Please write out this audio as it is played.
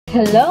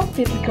Hello,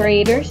 fifth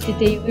graders.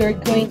 Today we are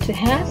going to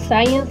have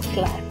science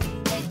class.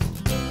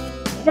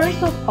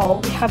 First of all,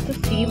 we have to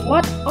see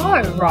what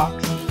are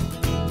rocks.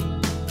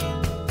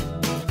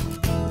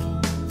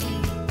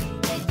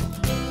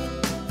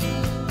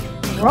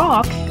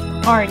 Rocks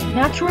are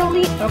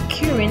naturally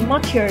occurring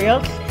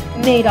materials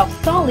made of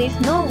solid,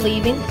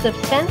 non-living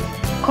substance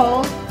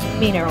called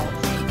minerals.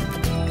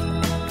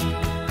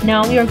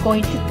 Now we are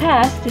going to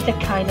pass to the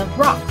kind of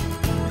rocks.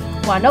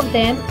 One of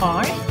them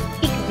are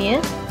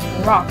igneous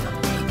rock,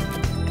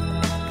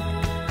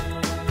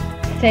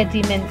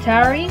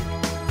 sedimentary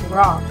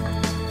rock,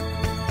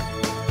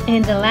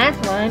 and the last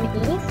one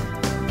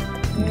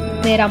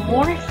is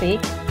metamorphic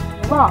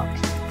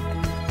rocks.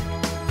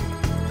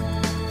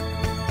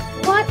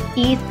 What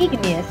is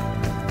igneous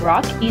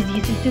rock? Is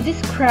used to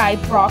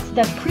describe rocks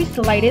that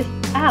crystallize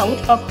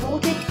out of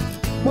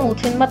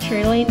molten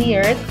material in the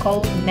earth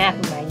called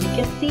magma. You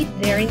can see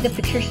there in the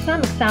picture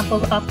some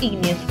examples of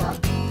igneous rock.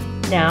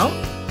 Now,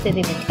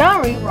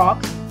 sedimentary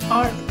rocks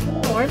are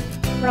formed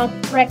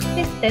from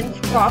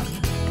pre-existent rocks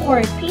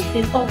or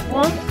pieces of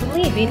once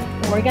living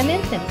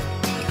organisms.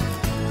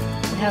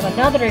 We have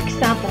another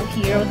example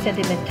here of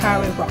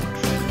sedimentary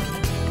rocks.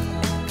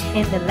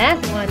 And the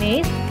last one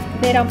is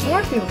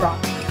metamorphic rock.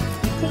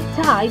 It's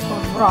a type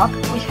of rock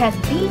which has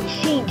been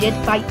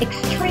changed by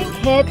extreme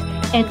heat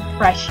and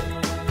pressure.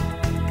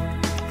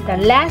 The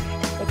last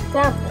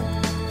example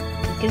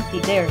you can see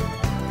there.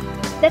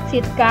 That's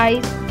it,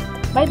 guys.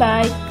 Bye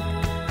bye.